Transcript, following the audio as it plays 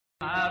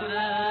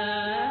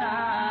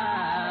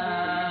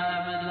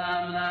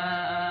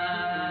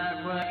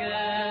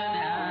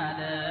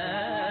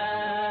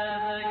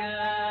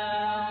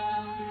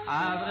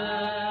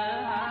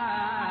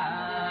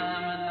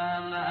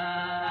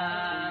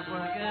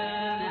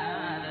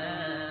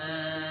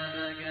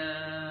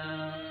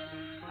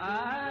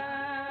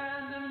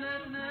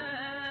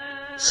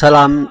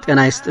ሰላም ጤና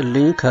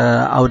ይስጥልኝ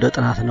ከአውደ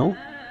ጥናት ነው።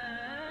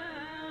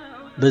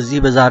 በዚህ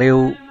በዛሬው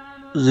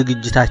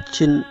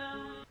ዝግጅታችን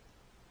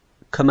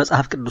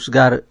ከመጽሐፍ ቅዱስ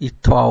ጋር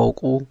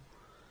ይተዋወቁ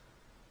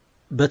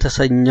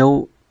በተሰኘው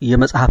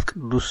የመጽሐፍ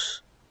ቅዱስ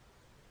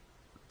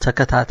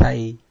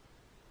ተከታታይ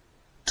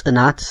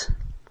ጥናት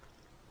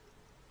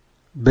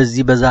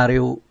በዚህ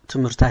በዛሬው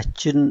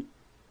ትምህርታችን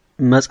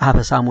መጽሐፈ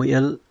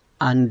ሳሙኤል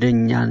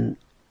አንደኛን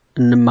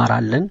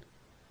እንማራለን።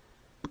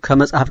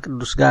 ከመጽሐፍ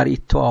ቅዱስ ጋር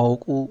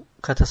ይተዋወቁ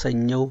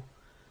ከተሰኘው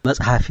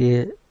መጽሐፌ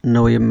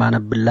ነው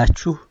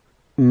የማነብላችሁ።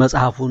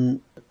 መጽሐፉን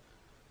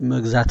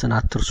መግዛትን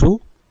አትርሱ።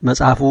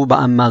 መጽሐፉ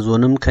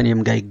በአማዞንም ከኔም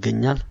ጋር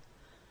ይገኛል።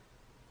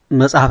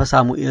 መጽሐፈ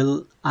ሳሙኤል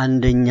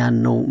አንደኛን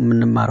ነው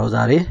የምንማረው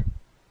ዛሬ።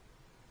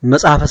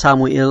 መጽሐፈ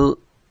ሳሙኤል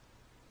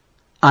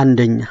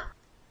አንደኛ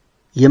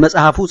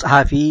የመጽሐፉ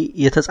ጸሐፊ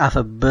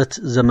የተጻፈበት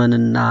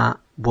ዘመንና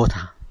ቦታ።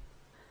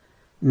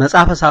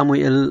 መጽሐፈ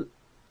ሳሙኤል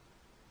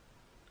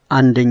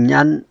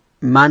አንደኛን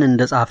ማን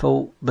እንደጻፈው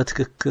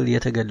በትክክል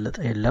የተገለጠ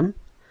የለም።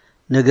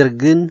 ነገር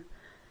ግን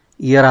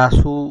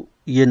የራሱ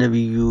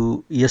የነብዩ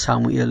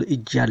የሳሙኤል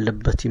እጅ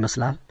ያለበት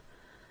ይመስላል።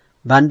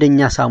 በአንደኛ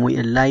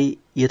ሳሙኤል ላይ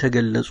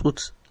የተገለጹት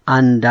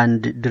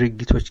አንዳንድ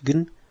ድርጊቶች ግን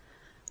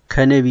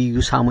ከነብዩ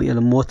ሳሙኤል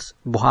ሞት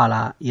በኋላ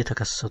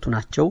የተከሰቱ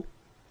ናቸው።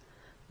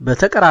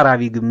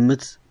 በተቀራራቢ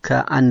ግምት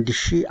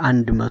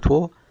ከ1100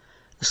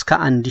 እስከ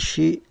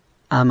 1000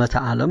 ዓመተ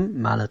ዓለም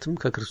ማለትም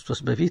ከክርስቶስ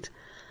በፊት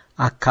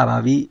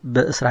አካባቢ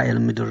በእስራኤል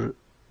ምድር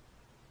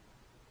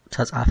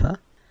ተጻፈ።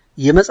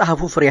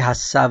 የመጽሐፉ ፍሬ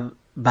ሐሳብ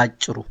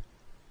ባጭሩ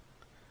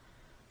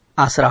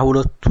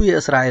 12ቱ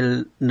የእስራኤል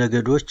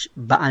ነገዶች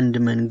በአንድ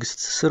መንግስት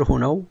ስር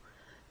ሆነው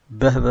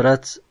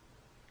በህብረት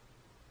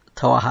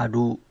ተዋሕዶ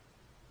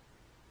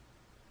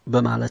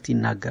በማለት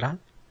ይናገራል።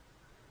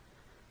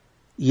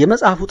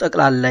 የመጽሐፉ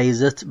ጠቅላላ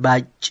ይዘት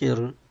ባጭር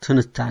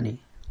ትንታኔ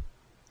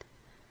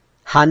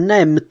ሐና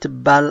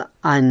የምትባል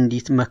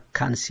አንዲት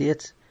መካን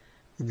ሴት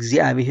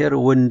እግዚአብሔር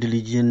ወንድ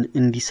ልጅን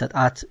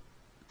እንዲሰጣት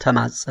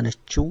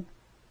ተማጸነችው።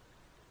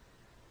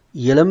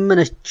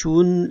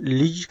 የለመነችውን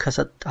ልጅ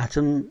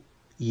ከሰጣትም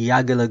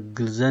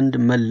ያገለግል ዘንድ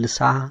መልሳ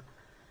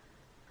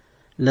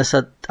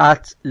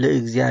ለሰጣት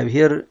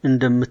ለእግዚአብሔር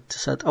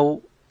እንደምትሰጠው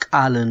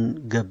ቃልን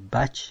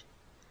ገባች።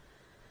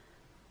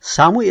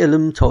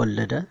 ሳሙኤልም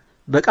ተወለደ።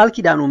 በቃል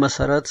ኪዳኑ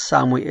መሰረት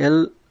ሳሙኤል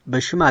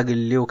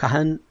በሽማግሌው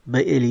ካህን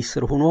በኤሊ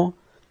ስር ሆኖ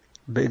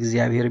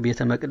በእግዚአብሔር ቤተ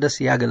መቅደስ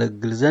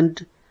ያገለግል ዘንድ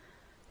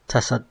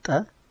ተሰጠ።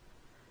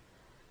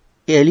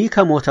 ኤሊ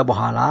ከሞተ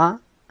በኋላ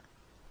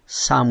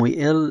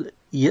ሳሙኤል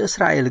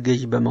የእስራኤል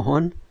ገዥ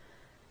በመሆን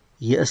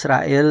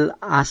የእስራኤል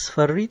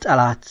አስፈሪ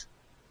ጠላት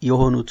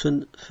የሆኑትን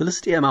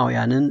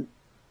ፍልስጤማውያንን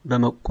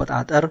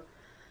በመቆጣጠር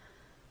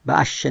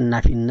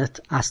በአሸናፊነት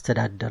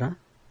አስተዳደረ።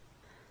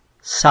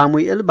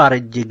 ሳሙኤል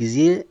ባረጀ ጊዜ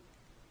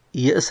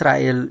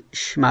የእስራኤል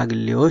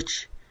ሽማግሌዎች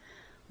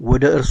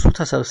ወደ እርሱ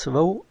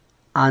ተሰብስበው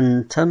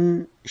አንተም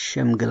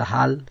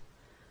ሸምግለሃል፣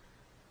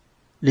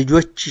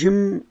 ልጆችህም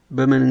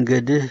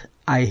በመንገድህ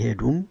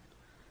አይሄዱም፣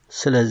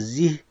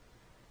 ስለዚህ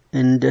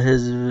እንደ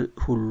ሕዝብ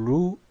ሁሉ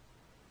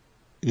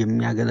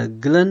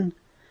የሚያገለግለን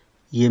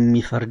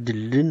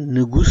የሚፈርድልን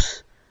ንጉስ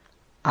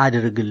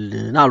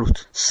አድርግልን አሉት።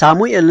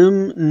 ሳሙኤልም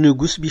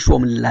ንጉስ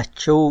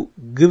ቢሾምላቸው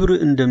ግብር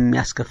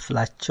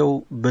እንደሚያስከፍላቸው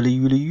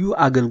በልዩ ልዩ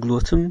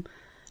አገልግሎትም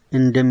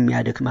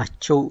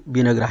እንደሚያደክማቸው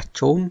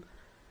ቢነግራቸውም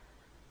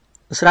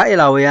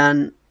እስራኤላውያን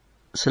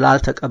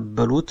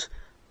ስላልተቀበሉት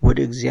ወደ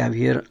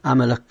እግዚአብሔር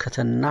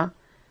አመለከተና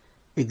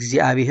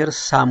እግዚአብሔር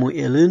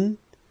ሳሙኤልን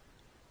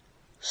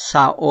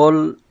ሳኦል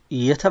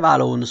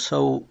የተባለውን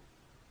ሰው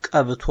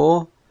ቀብቶ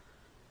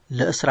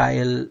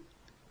ለእስራኤል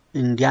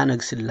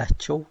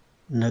እንዲያነግስላቸው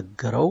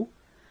ነገረው።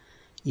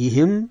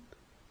 ይህም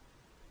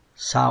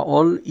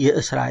ሳኦል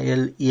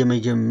የእስራኤል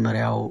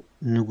የመጀመሪያው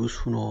ንጉስ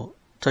ሆኖ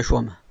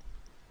ተሾመ።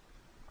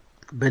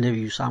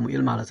 በነብዩ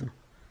ሳሙኤል ማለት ነው።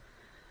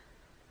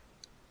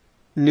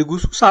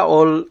 ንጉሱ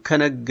ሳኦል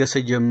ከነገሰ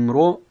ጀምሮ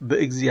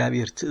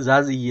በእግዚአብሔር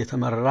ትእዛዝ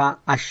እየተመራ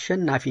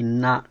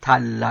አሸናፊና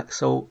ታላቅ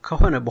ሰው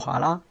ከሆነ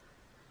በኋላ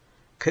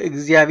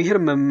ከእግዚአብሔር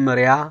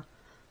መመሪያ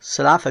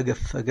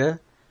ስላፈገፈገ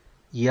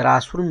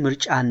የራሱን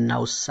ምርጫና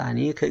ውሳኔ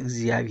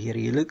ከእግዚአብሔር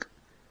ይልቅ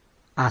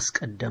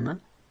አስቀደመ።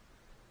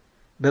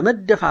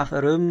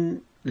 በመደፋፈርም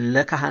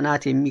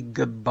ለካህናት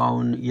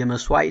የሚገባውን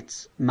የመስዋዕት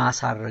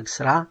ማሳረግ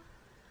ሥራ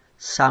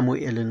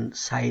ሳሙኤልን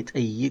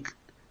ሳይጠይቅ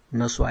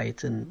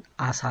መስዋዕትን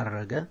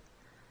አሳረገ።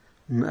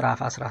 ምዕራፍ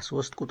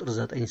 13 ቁጥር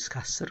 9 እስከ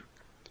 10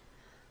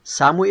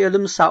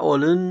 ሳሙኤልም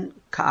ሳኦልን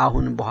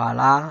ከአሁን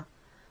በኋላ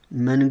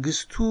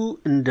መንግስቱ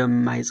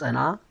እንደማይጸና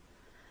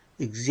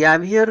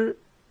እግዚአብሔር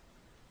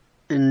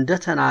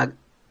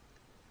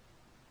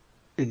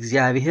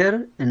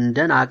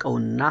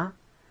እንደናቀውና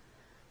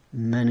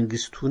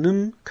መንግስቱንም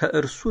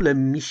ከእርሱ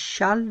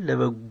ለሚሻል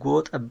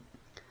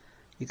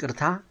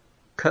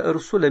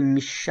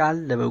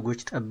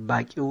ለበጎች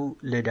ጠባቂው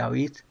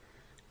ለዳዊት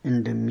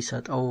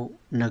እንደሚሰጠው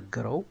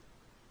ነገረው።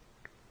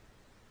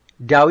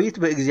 ዳዊት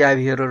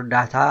በእግዚአብሔር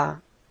እርዳታ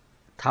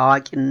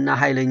ታዋቂና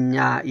ኃይለኛ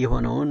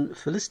የሆነውን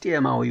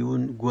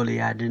ፍልስጤማዊውን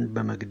ጎልያድን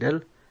በመግደል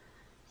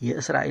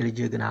የእስራኤል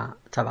ጀግና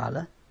ተባለ።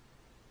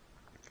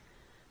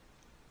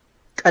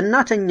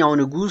 ቀናተኛው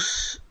ንጉስ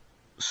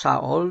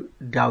ሳኦል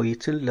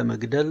ዳዊትን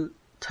ለመግደል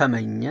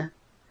ተመኘ።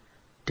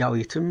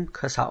 ዳዊትም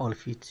ከሳኦል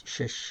ፊት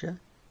ሸሸ።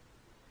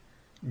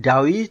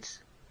 ዳዊት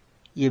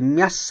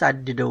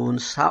የሚያሳድደውን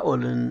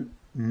ሳኦልን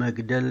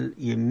መግደል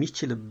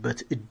የሚችልበት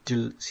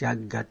እድል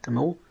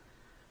ሲያጋጥመው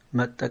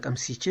መጠቀም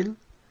ሲችል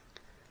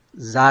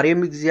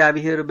ዛሬም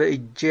እግዚአብሔር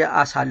በእጄ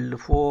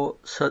አሳልፎ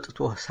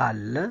ሰጥቶህ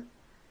ሳለ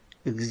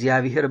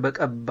እግዚአብሔር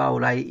በቀባው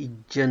ላይ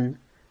እጄን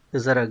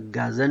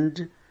እዘረጋ ዘንድ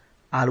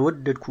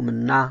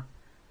አልወደድኩምና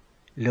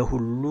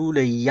ለሁሉ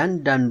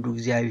ለእያንዳንዱ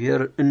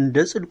እግዚአብሔር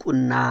እንደ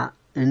ጽድቁና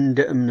እንደ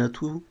እምነቱ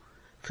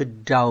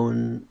ፍዳውን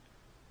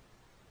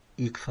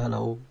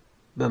ይክፈለው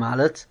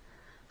በማለት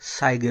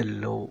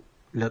ሳይገለው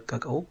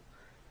ለቀቀው።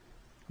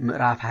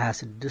 ምዕራፍ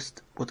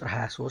 26 ቁጥር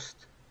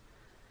 23።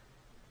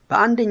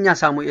 በአንደኛ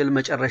ሳሙኤል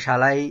መጨረሻ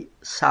ላይ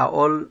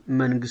ሳኦል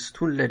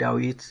መንግስቱን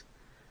ለዳዊት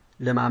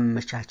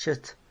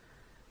ለማመቻቸት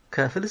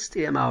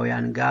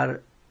ከፍልስጤማውያን ጋር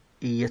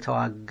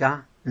እየተዋጋ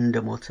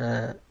እንደሞተ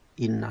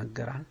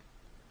ይናገራል።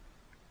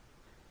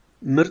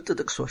 ምርጥ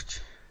ጥቅሶች።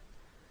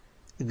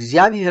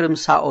 እግዚአብሔርም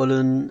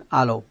ሳኦልን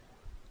አለው፣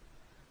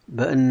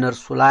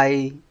 በእነርሱ ላይ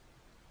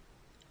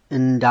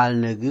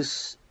እንዳልነግስ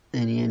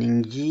እኔን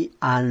እንጂ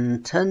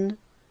አንተን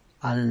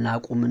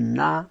አልናቁምና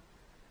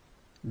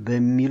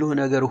በሚሉህ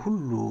ነገር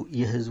ሁሉ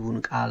የሕዝቡን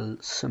ቃል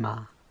ስማ።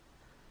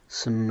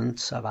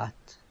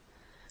 8:7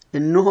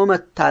 እነሆ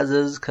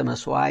መታዘዝ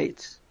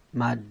ከመስዋዕት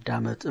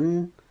ማዳመጥም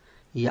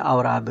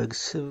የአውራ በግ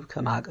ስብ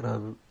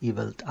ከማቅረብ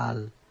ይበልጣል።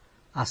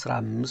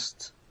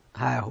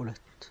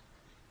 15:22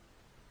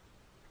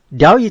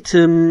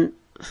 ዳዊትም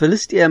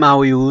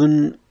ፍልስጤማዊውን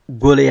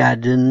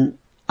ጎልያድን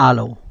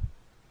አለው፣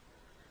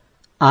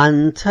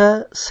 አንተ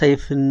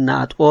ሰይፍና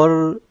ጦር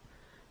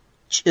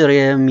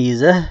ጭሬም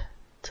ይዘህ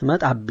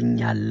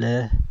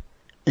ትመጣብኛለህ፣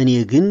 እኔ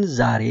ግን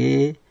ዛሬ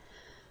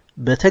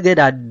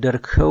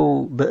በተገዳደርከው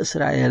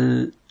በእስራኤል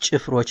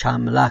ጭፍሮች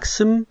አምላክ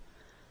ስም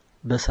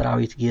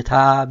በሰራዊት ጌታ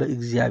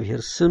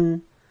በእግዚአብሔር ስም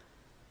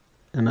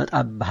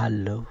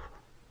እመጣብሃለሁ።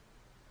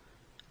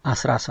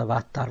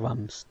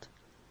 17:45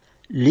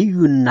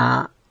 ልዩና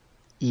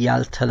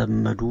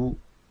ያልተለመዱ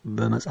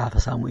በመጽሐፈ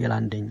ሳሙኤል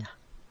አንደኛ።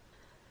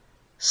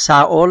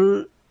 ሳኦል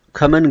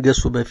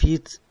ከመንገሱ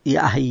በፊት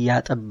የአህያ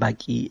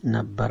ጠባቂ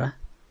ነበረ።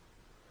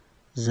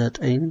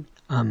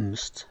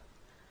 9:5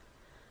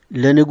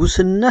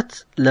 ለንጉስነት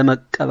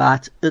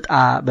ለመቀባት ዕጣ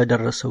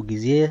በደረሰው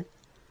ጊዜ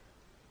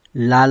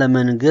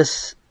ላለመንገስ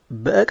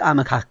በዕቃ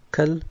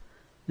መካከል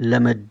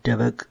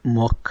ለመደበቅ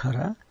ሞከረ።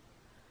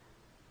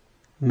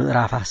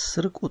 ምዕራፍ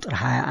 10 ቁጥር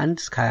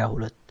 21 እስከ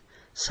 22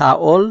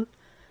 ሳኦል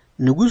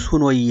ንጉስ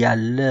ሆኖ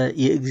ያለ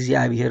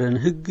የእግዚአብሔርን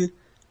ሕግ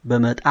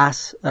በመጣስ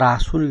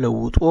ራሱን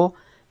ለውጦ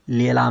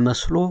ሌላ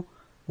መስሎ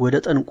ወደ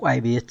ጠንቋይ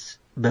ቤት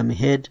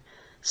በመሄድ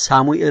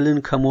ሳሙኤልን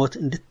ከሞት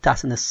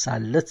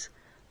እንድታስነሳለት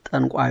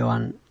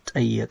ጠንቋዩን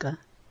ጠየቀ።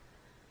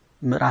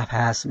 ምዕራፍ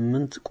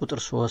 28 ቁጥር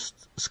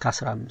 3 እስከ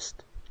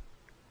 15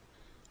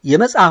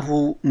 የመጽሐፉ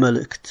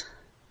መልእክት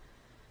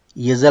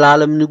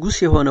የዘላለም ንጉስ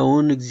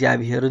የሆነውን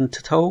እግዚአብሔርን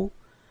ትተው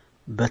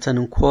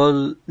በተንኮል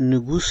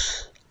ንጉስ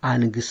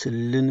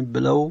አንግስልን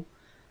ብለው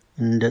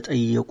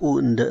እንደጠየቁ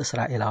እንደ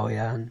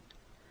እስራኤላውያን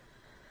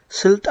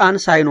ስልጣን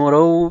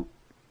ሳይኖረው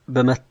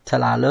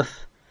በመተላለፍ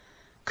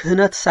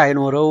ክህነት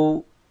ሳይኖረው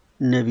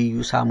ነቢዩ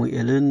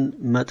ሳሙኤልን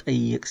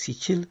መጠየቅ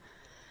ሲችል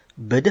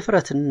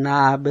በድፍረትና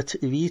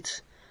በትዕቢት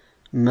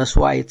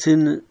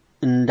መስዋዕትን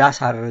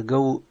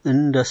እንዳሳረገው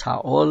እንደ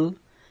ሳኦል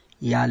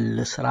ያለ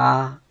ሥራ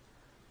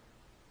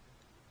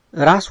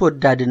ራስ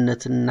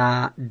ወዳድነትና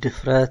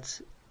ድፍረት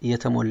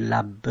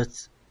የተሞላበት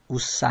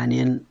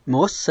ውሳኔን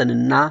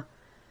መወሰንና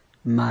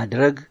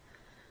ማድረግ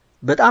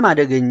በጣም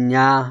አደገኛ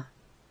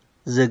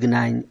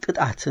ዘግናኝ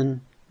ቅጣትን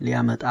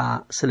ሊያመጣ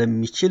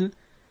ስለሚችል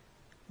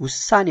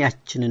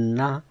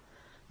ውሳኔያችንና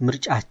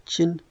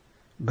ምርጫችን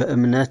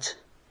በእምነት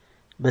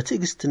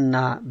በትዕግስትና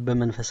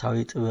በመንፈሳዊ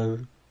ጥበብ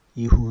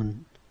ይሁን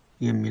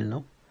የሚል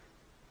ነው።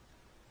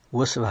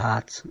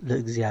 ወስብሐት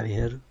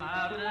ለእግዚአብሔር።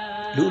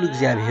 ልዑል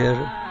እግዚአብሔር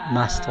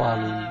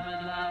ማስተዋሉን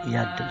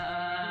ያድል።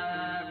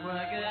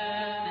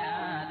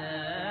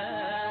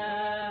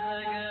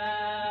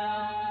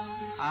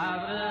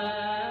 አብረ